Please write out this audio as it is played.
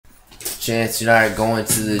Chance, you're not going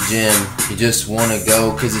to the gym. You just want to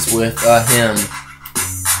go because it's with him.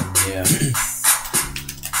 Yeah.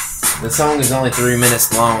 The song is only 3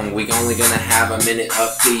 minutes long. We only gonna have a minute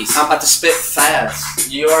apiece. I'm about to spit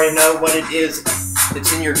fast. You already know what it is.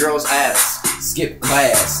 It's in your girl's ass. Skip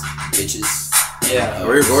class, bitches. Yeah. Are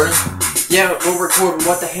we recording? Yeah, we're recording.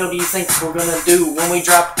 What the hell do you think we're gonna do when we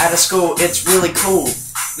drop out of school? It's really cool.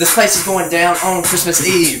 This place is going down on Christmas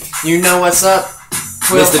Eve. You know what's up?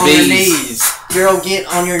 12 on your knees. Girl, get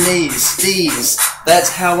on your knees. These. That's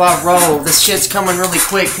how I roll. This shit's coming really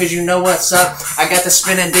quick, cause you know what's up. I got the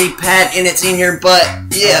spinning D-pad and it's in your butt.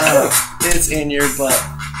 Yeah, it's in your butt.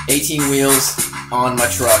 18 wheels on my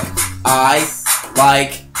truck. I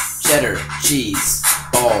like cheddar, cheese,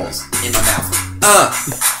 balls in my mouth.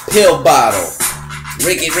 Pill bottle.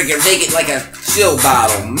 Ricky, take it like a chill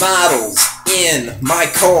bottle. Models in my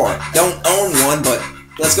car. Don't own one, but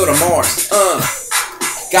let's go to Mars.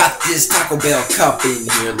 Got this Taco Bell cup in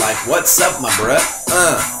here like, what's up, my bruh?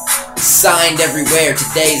 Signed everywhere.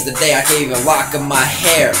 Today's the day I gave a lock of my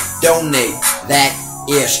hair. Donate that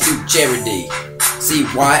ish to charity. See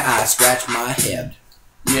why I scratch my head.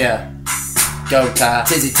 Yeah. Go, Ty.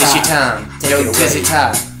 Tizzy It's your time. Go, Tizzy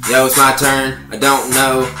Ty. Yo, it's my turn. I don't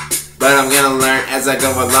know, but I'm gonna learn as I go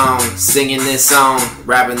along. Singing this song,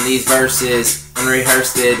 rapping these verses,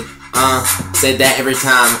 unrehearsed it. Say that every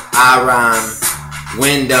time I rhyme.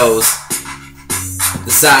 Windows,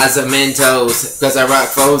 the size of Mentos, cause I rock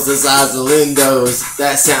foes the size of Lindos.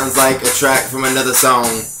 That sounds like a track from another song.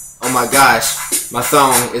 Oh my gosh, my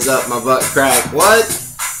thong is up my butt crack. What?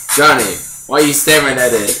 Johnny, why are you staring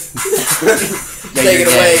at it? Take it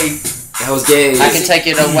away. That was gay. I can take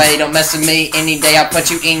it away, don't mess with me. Any day I'll put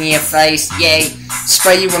you in your face, yay.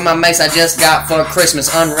 Spray you with my mace I just got for Christmas.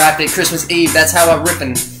 Unwrapped it Christmas Eve, that's how I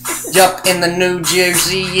rippin'. Yup, in the New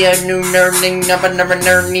Jersey, yeah, new nerding, number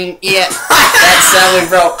nerding, yeah. That's how we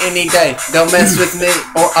roll any day. Don't mess with me,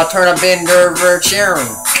 or I'll turn a bender over Sharon.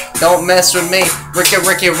 Don't mess with me.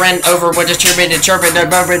 Ricky ran over with a chirping,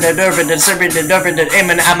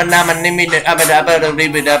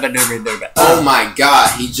 Oh my god,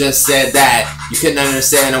 he just said that. You couldn't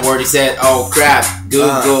understand a word he said. Oh crap,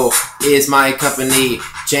 Google is my company.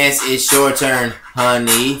 Chance, it's your turn,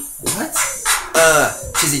 honey. What?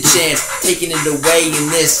 Chizzy Chance, taking it away in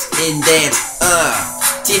this dance.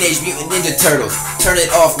 Teenage Mutant Ninja Turtles, turn it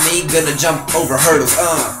off me, gonna jump over hurdles.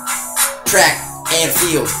 Track and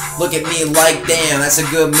field, look at me like damn, that's a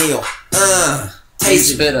good meal.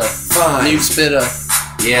 Taste spitter, fine. New spitter.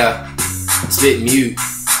 Yeah, spit mute.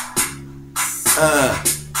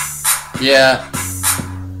 Yeah.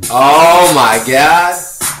 Oh my god.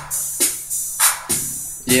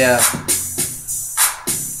 Yeah.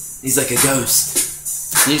 He's like a ghost.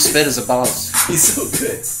 New spitter's a boss. He's so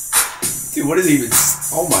good. Dude, what is he even...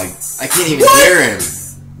 Oh my... I can't even hear him.